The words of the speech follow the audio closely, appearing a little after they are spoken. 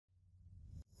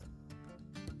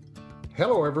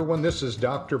Hello, everyone. This is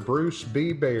Dr. Bruce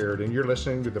B. Baird, and you're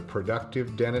listening to the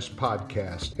Productive Dentist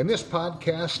Podcast. In this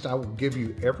podcast, I will give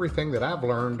you everything that I've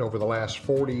learned over the last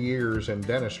 40 years in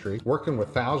dentistry, working with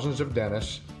thousands of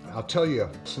dentists. I'll tell you,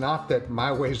 it's not that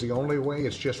my way is the only way,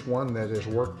 it's just one that has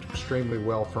worked extremely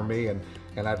well for me, and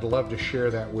I'd love to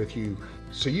share that with you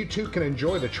so you too can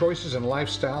enjoy the choices and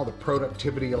lifestyle that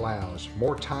productivity allows.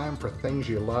 More time for things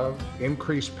you love,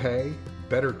 increased pay,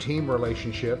 better team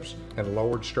relationships, and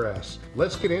lowered stress.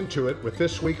 Let's get into it with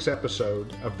this week's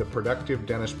episode of the Productive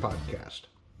Dentist Podcast.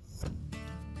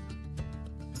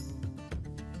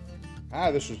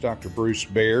 Hi, this is Dr. Bruce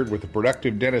Baird with the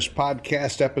Productive Dentist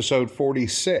Podcast, episode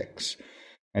 46.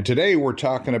 And today we're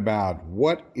talking about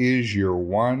what is your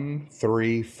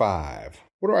 1-3-5?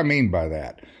 What do I mean by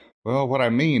that? Well, what I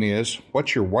mean is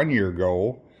what's your 1-year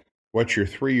goal, what's your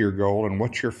 3-year goal, and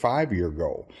what's your 5-year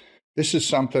goal? This is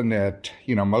something that,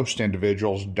 most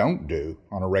individuals don't do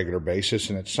on a regular basis,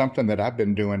 and it's something that I've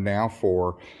been doing now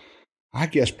for, I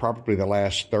guess, probably the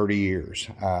last 30 years.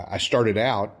 I started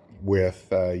out with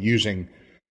using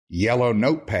yellow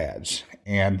notepads,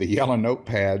 and the yellow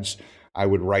notepads, I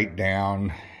would write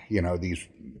down, these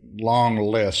long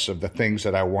lists of the things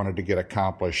that I wanted to get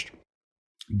accomplished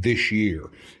this year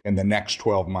in the next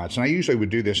 12 months. And I usually would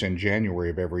do this in January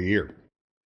of every year.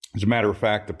 As a matter of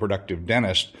fact, the productive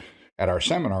dentist at our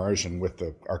seminars and with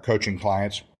our coaching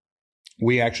clients,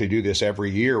 we actually do this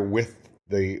every year with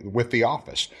the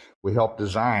office. We help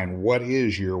design what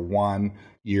is your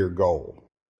 1-year goal,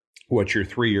 what's your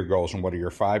 3-year goals, and what are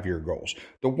your 5-year goals.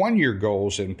 The 1-year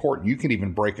goals are important. You can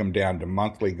even break them down to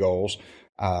monthly goals,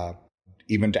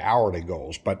 even to hourly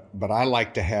goals. But I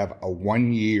like to have a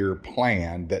 1-year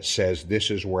plan that says this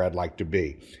is where I'd like to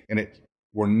be. And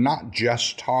we're not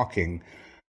just talking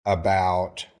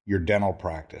about your dental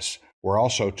practice. We're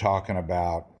also talking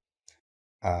about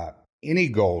any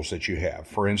goals that you have.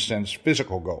 For instance,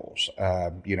 physical goals.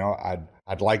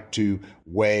 I'd like to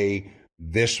weigh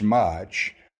this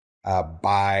much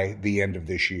by the end of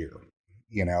this year.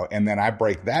 And then I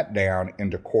break that down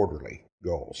into quarterly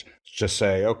goals to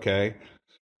say, okay,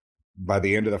 by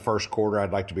the end of the first quarter,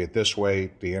 I'd like to be at this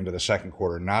weight. The end of the second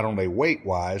quarter, not only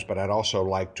weight-wise, but I'd also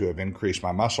like to have increased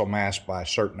my muscle mass by a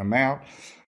certain amount.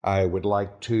 I would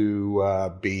like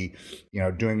to be,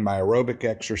 doing my aerobic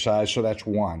exercise. So that's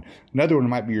one. Another one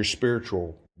might be your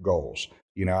spiritual goals.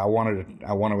 I want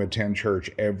to attend church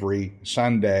every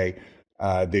Sunday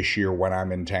this year when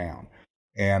I'm in town.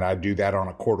 And I do that on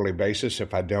a quarterly basis.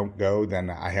 If I don't go,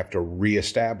 then I have to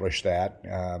reestablish that.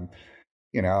 I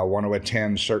want to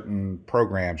attend certain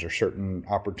programs or certain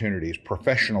opportunities,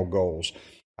 professional goals.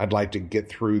 I'd like to get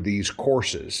through these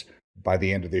courses by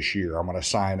the end of this year. I'm going to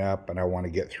sign up and I want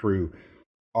to get through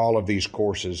all of these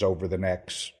courses over the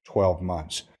next 12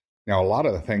 months. Now, a lot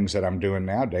of the things that I'm doing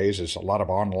nowadays is a lot of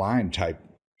online type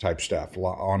stuff,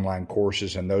 online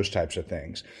courses and those types of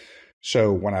things.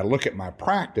 So when I look at my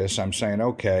practice, I'm saying,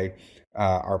 okay,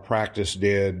 our practice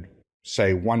did,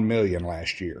 say, 1 million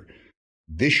last year.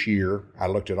 This year, I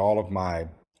looked at all of my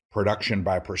production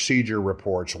by procedure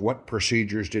reports. What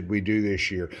procedures did we do this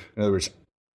year? In other words,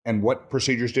 and what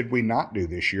procedures did we not do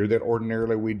this year that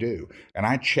ordinarily we do? And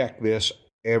I check this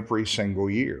every single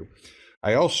year.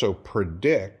 I also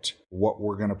predict what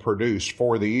we're going to produce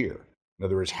for the year. In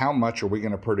other words, how much are we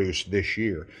going to produce this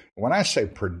year? When I say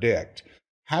predict,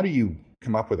 how do you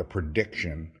come up with a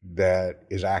prediction that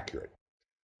is accurate?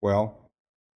 Well,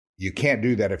 you can't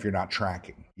do that if you're not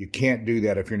tracking. You can't do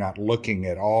that if you're not looking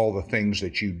at all the things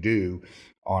that you do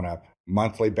on a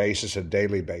monthly basis, a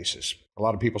daily basis. A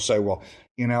lot of people say, well,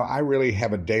 I really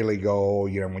have a daily goal.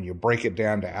 When you break it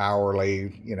down to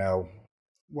hourly,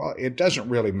 well, it doesn't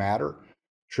really matter,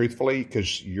 truthfully,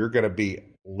 because you're going to be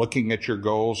looking at your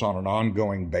goals on an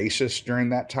ongoing basis during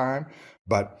that time.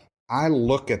 But I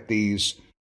look at these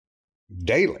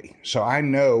daily, so I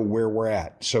know where we're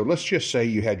at. So let's just say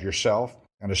you had yourself,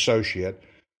 an associate,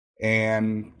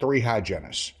 and 3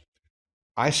 hygienists.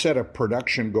 I set a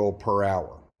production goal per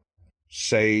hour.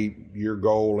 Say your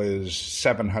goal is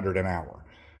 700 an hour.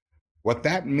 What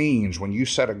that means when you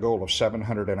set a goal of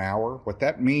 700 an hour, what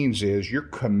that means is you're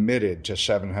committed to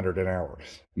 700 an hour.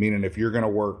 Meaning if you're going to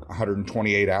work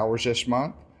 128 hours this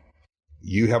month,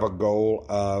 you have a goal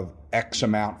of X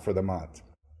amount for the month.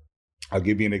 I'll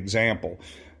give you an example.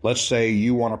 Let's say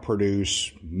you want to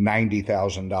produce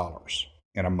 $90,000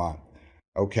 in a month.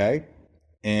 Okay.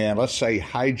 And let's say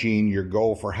hygiene, your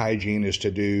goal for hygiene is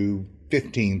to do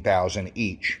 15,000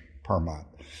 each per month.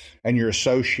 And your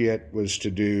associate was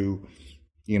to do,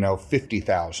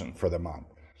 50,000 for the month.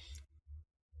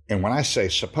 And when I say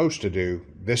supposed to do,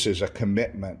 this is a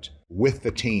commitment with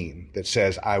the team that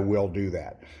says, I will do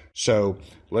that. So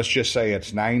let's just say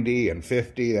it's 90 and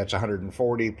 50, that's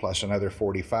 140 plus another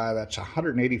 45, that's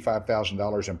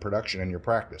 $185,000 in production in your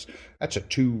practice. That's a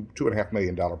 $2.5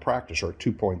 million practice, or a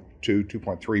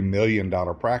 $2.3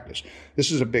 million practice.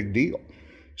 This is a big deal.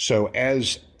 So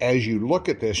as you look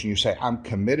at this and you say, I'm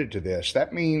committed to this,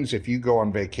 that means if you go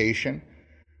on vacation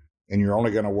and you're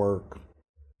only going to work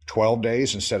 12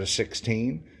 days instead of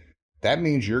 16, that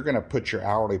means you're going to put your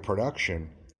hourly production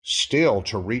still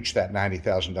to reach that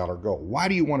 $90,000 goal. Why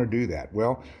do you want to do that?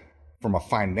 Well, from a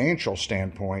financial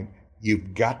standpoint,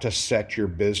 you've got to set your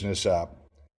business up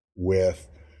with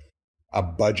a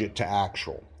budget to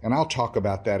actual. And I'll talk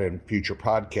about that in future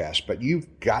podcasts, but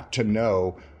you've got to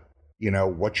know,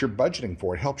 what you're budgeting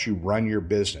for. It helps you run your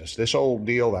business. This old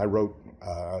deal, I wrote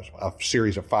a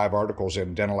series of 5 articles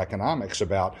in Dental Economics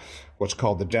about what's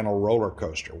called the dental roller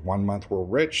coaster. 1 month we're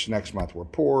rich, next month we're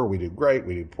poor, we do great,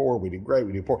 we do poor, we do great,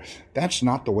 we do poor. That's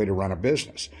not the way to run a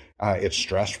business. It's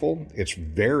stressful. It's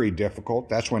very difficult.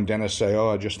 That's when dentists say,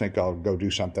 I just think I'll go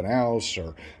do something else,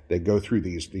 or they go through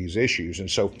these issues. And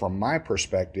so from my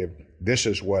perspective, this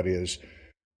is what is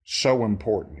so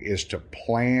important, is to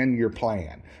plan your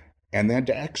plan and then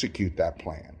to execute that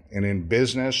plan. And in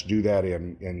business, do that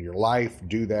in your life,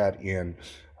 do that in,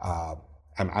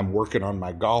 I'm working on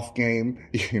my golf game.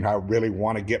 I really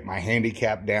want to get my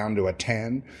handicap down to a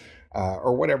 10,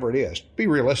 or whatever it is. Be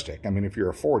realistic. I mean, if you're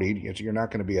a 40, you're not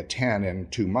going to be a 10 in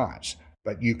 2 months,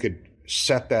 but you could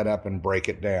set that up and break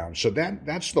it down. So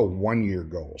that's the 1 year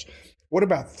goals. What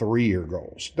about 3 year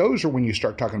goals? Those are when you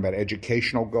start talking about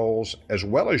educational goals as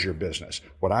well as your business.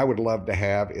 What I would love to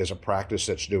have is a practice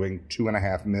that's doing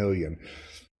 $2.5 million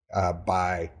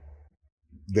by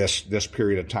this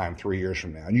period of time, 3 years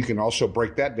from now. And you can also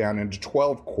break that down into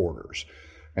 12 quarters.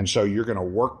 And so you're going to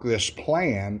work this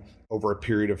plan over a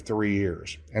period of 3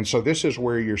 years. And so this is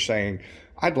where you're saying,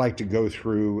 I'd like to go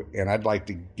through and I'd like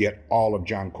to get all of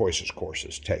John Koiss's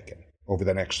courses taken over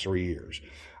the next 3 years.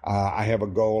 I have a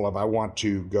goal of I want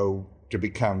to go to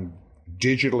become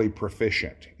digitally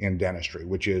proficient in dentistry,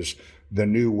 which is the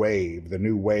new wave. The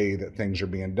new way that things are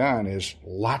being done is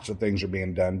lots of things are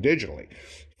being done digitally,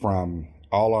 from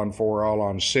all on 4, all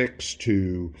on 6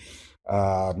 to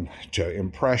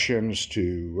impressions,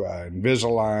 to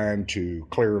Invisalign, to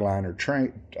clear aligner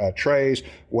trays,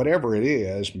 whatever it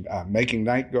is, making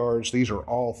night guards. These are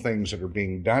all things that are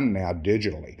being done now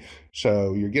digitally.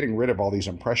 So you're getting rid of all these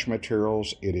impression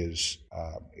materials. It is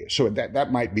so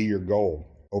that might be your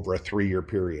goal over a 3 year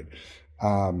period.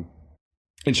 And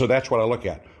so that's what I look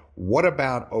at. What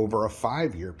about over a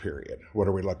 5 year period? What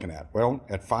are we looking at? Well,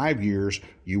 at 5 years,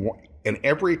 and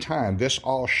every time this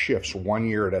all shifts 1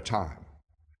 year at a time.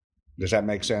 Does that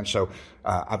make sense? So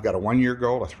I've got a 1 year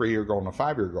goal, a 3 year goal, and a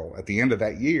 5 year goal. At the end of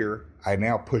that year, I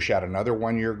now push out another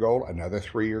 1 year goal, another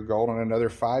 3 year goal, and another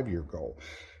 5 year goal.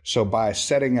 So by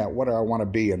setting out what do I want to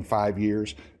be in 5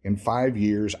 years,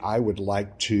 I would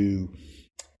like to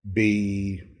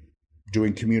be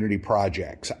doing community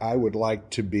projects. I would like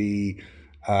to be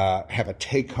have a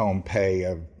take-home pay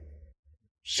of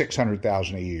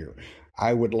 $600,000 a year.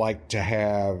 I would like to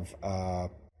have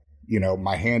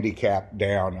my handicap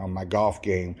down on my golf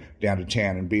game down to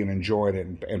 10 and being enjoying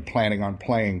it and planning on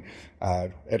playing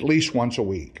at least once a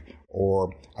week.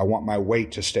 Or I want my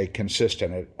weight to stay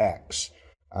consistent at X.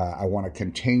 I want to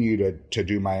continue to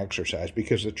do my exercise,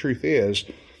 because the truth is,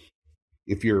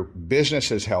 if your business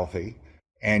is healthy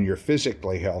and you're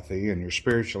physically healthy and you're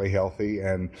spiritually healthy,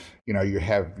 and you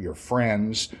have your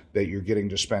friends that you're getting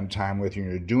to spend time with, and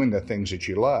you're doing the things that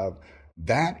you love,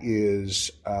 that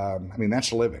is,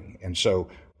 that's living. And so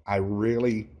I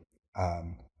really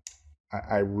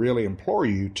implore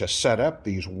you to set up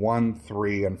these 1,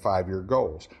 3, and 5 year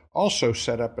goals. Also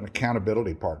set up an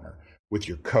accountability partner with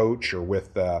your coach or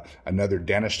with another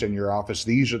dentist in your office.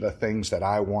 These are the things that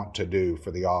I want to do for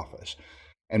the office.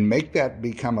 And make that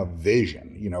become a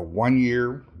vision. 1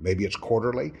 year, maybe it's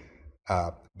quarterly,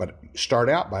 but start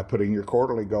out by putting your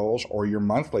quarterly goals or your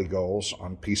monthly goals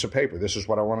on a piece of paper. This is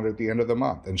what I want to do at the end of the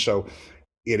month. And so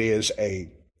it's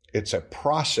a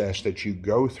process that you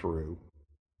go through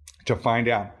to find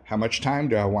out, how much time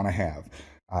do I want to have?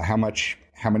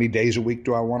 How many days a week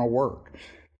do I want to work?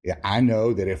 Yeah, I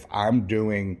know that if I'm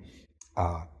doing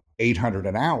 $800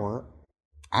 an hour,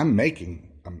 I'm making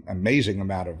an amazing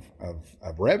amount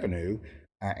of revenue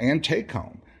and take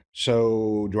home.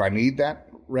 So do I need that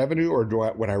revenue, or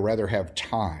would I rather have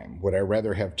time? Would I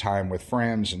rather have time with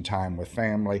friends and time with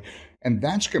family? And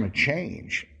that's going to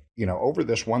change, over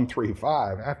this 1, 3,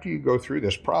 5. After you go through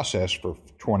this process for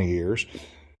 20 years,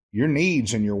 your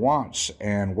needs and your wants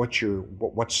and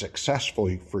what's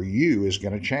successful for you is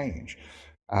going to change.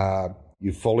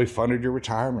 You fully funded your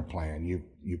retirement plan.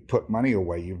 You put money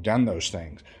away. You've done those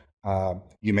things.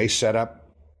 You may set up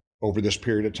over this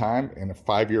period of time in a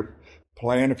 5-year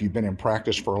plan. If you've been in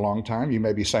practice for a long time, you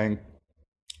may be saying,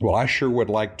 well, I sure would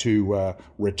like to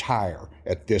retire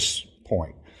at this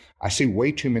point. I see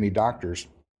way too many doctors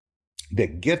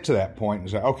that get to that point and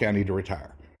say, okay, I need to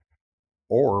retire.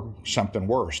 Or something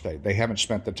worse, they haven't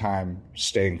spent the time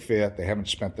staying fit. They haven't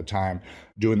spent the time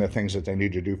doing the things that they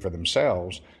need to do for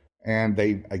themselves. And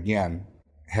they, again,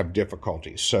 have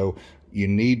difficulties. So you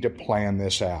need to plan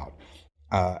this out.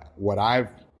 What I've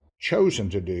chosen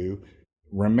to do,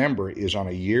 remember, is on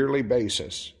a yearly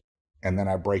basis, and then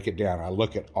I break it down. I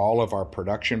look at all of our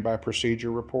production by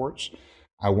procedure reports.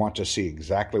 I want to see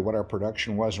exactly what our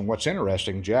production was. And what's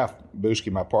interesting, Jeff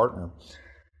Boosky, my partner,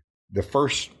 the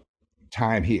first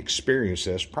time he experienced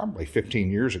this, probably 15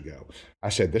 years ago, I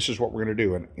said, this is what we're going to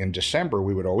do. And in December,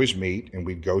 we would always meet and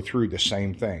we'd go through the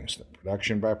same things, the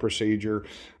production by procedure,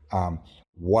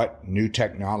 what new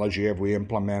technology have we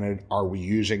implemented? Are we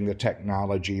using the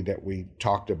technology that we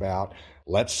talked about?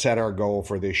 Let's set our goal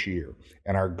for this year.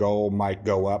 And our goal might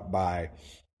go up by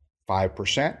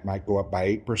 5%, might go up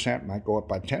by 8%, might go up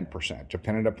by 10%,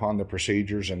 depending upon the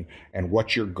procedures and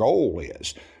what your goal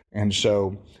is. And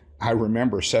so I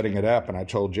remember setting it up, and I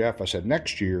told Jeff, I said,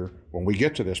 next year, when we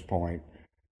get to this point,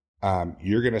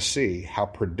 you're going to see how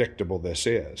predictable this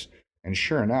is. And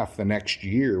sure enough, the next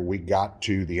year, we got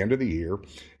to the end of the year,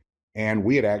 and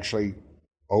we had actually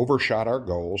overshot our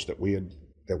goals that we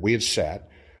had set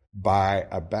by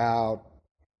about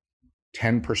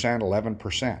 10%,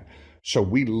 11%. So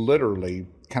we literally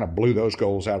kind of blew those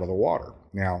goals out of the water.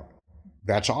 Now,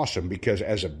 that's awesome because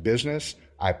as a business,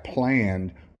 I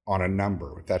planned on a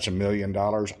number. If that's $1 million,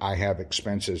 I have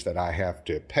expenses that I have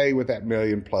to pay with that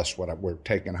million plus what we're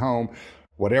taking home,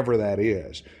 whatever that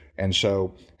is. And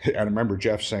so I remember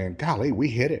Jeff saying, golly, we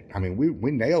hit it. I mean,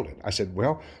 we nailed it. I said,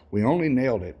 well, we only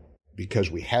nailed it because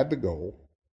we had the goal.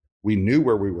 We knew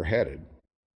where we were headed.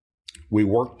 We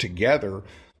worked together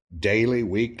daily,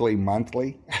 weekly,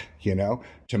 monthly,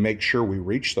 to make sure we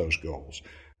reach those goals.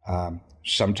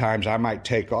 Sometimes I might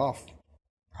take off,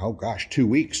 2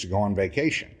 weeks to go on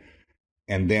vacation.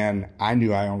 And then I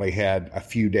knew I only had a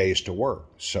few days to work.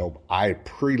 So I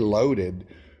preloaded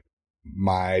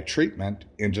my treatment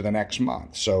into the next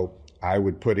month. So I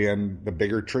would put in the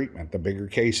bigger treatment, the bigger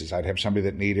cases. I'd have somebody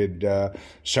that needed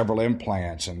several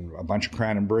implants and a bunch of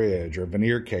crown and bridge or a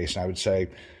veneer case. And I would say,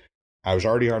 I was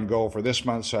already on goal for this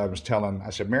month. So I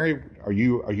said, Mary, are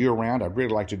you around? I'd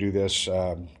really like to do this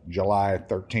July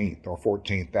 13th or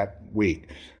 14th that week.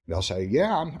 They'll say,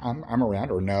 yeah, I'm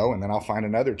around, or no. And then I'll find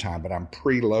another time, but I'm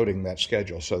preloading that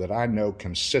schedule so that I know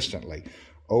consistently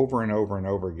over and over and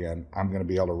over again, I'm going to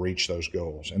be able to reach those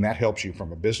goals. And that helps you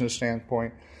from a business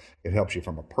standpoint. It helps you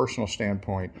from a personal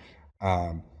standpoint,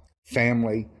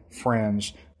 family,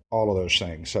 friends, all of those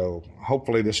things. So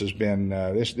hopefully this has been,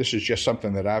 this is just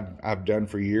something that I've done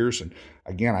for years. And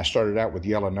again, I started out with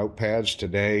yellow notepads.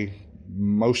 Today,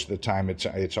 most of the time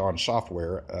it's on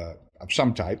software of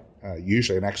some type,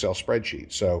 usually an Excel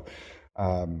spreadsheet. So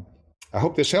I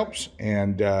hope this helps.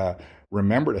 And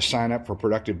remember to sign up for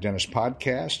Productive Dentist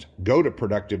Podcast. Go to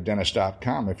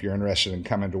productivedentist.com if you're interested in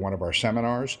coming to one of our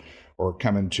seminars or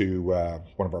coming to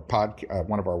one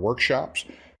of our workshops.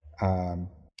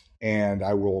 And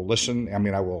I will listen.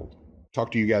 I will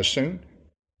talk to you guys soon.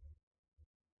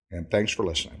 And thanks for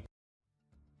listening.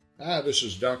 Hi, this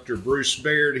is Dr. Bruce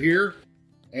Baird here.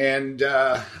 And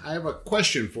I have a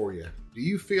question for you. Do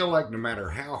you feel like no matter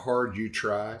how hard you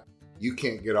try, you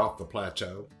can't get off the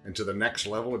plateau and to the next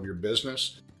level of your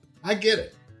business? I get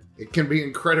it. It can be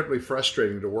incredibly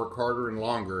frustrating to work harder and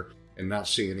longer and not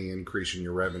see any increase in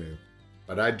your revenue.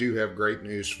 But I do have great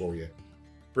news for you.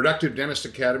 Productive Dentist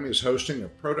Academy is hosting a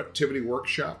productivity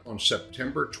workshop on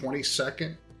September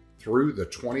 22nd through the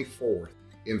 24th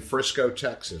in Frisco,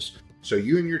 Texas, so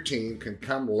you and your team can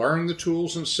come learn the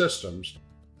tools and systems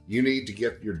you need to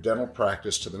get your dental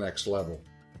practice to the next level.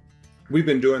 We've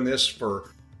been doing this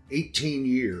for 18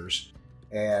 years,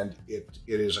 and it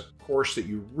is a course that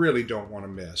you really don't want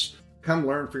to miss. Come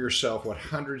learn for yourself what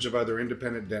hundreds of other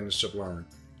independent dentists have learned.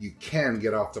 You can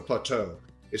get off the plateau.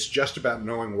 It's just about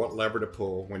knowing what lever to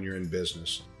pull when you're in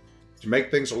business. To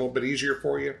make things a little bit easier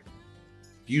for you,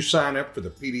 if you sign up for the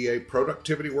PDA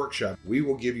Productivity Workshop, we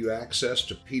will give you access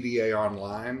to PDA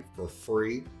Online for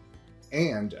free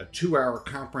and a 2-hour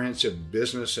comprehensive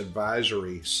business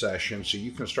advisory session so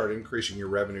you can start increasing your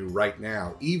revenue right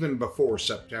now, even before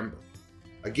September.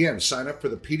 Again, sign up for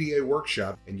the PDA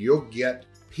Workshop and you'll get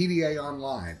PDA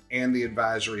Online, and the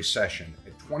advisory session.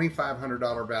 At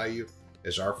 $2,500 value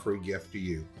is our free gift to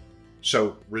you.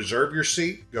 So reserve your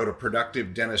seat. Go to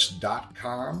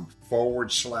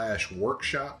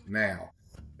productivedentist.com/workshop now.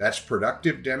 That's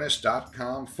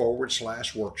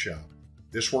productivedentist.com/workshop.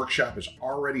 This workshop is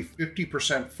already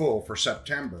 50% full for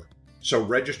September, so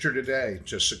register today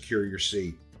to secure your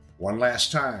seat. One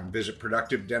last time, visit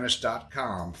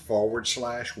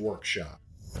productivedentist.com/workshop.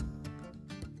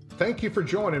 Thank you for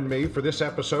joining me for this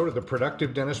episode of the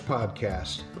Productive Dentist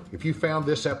Podcast. If you found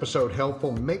this episode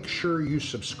helpful, make sure you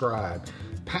subscribe.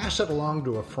 Pass it along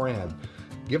to a friend.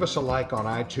 Give us a like on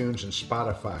iTunes and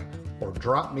Spotify, or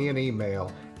drop me an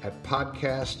email at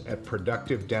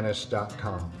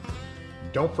podcast@productivedentist.com.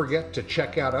 Don't forget to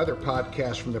check out other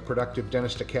podcasts from the Productive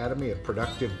Dentist Academy at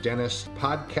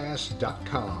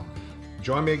productivedentistpodcast.com.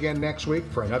 Join me again next week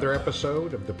for another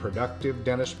episode of the Productive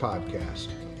Dentist Podcast.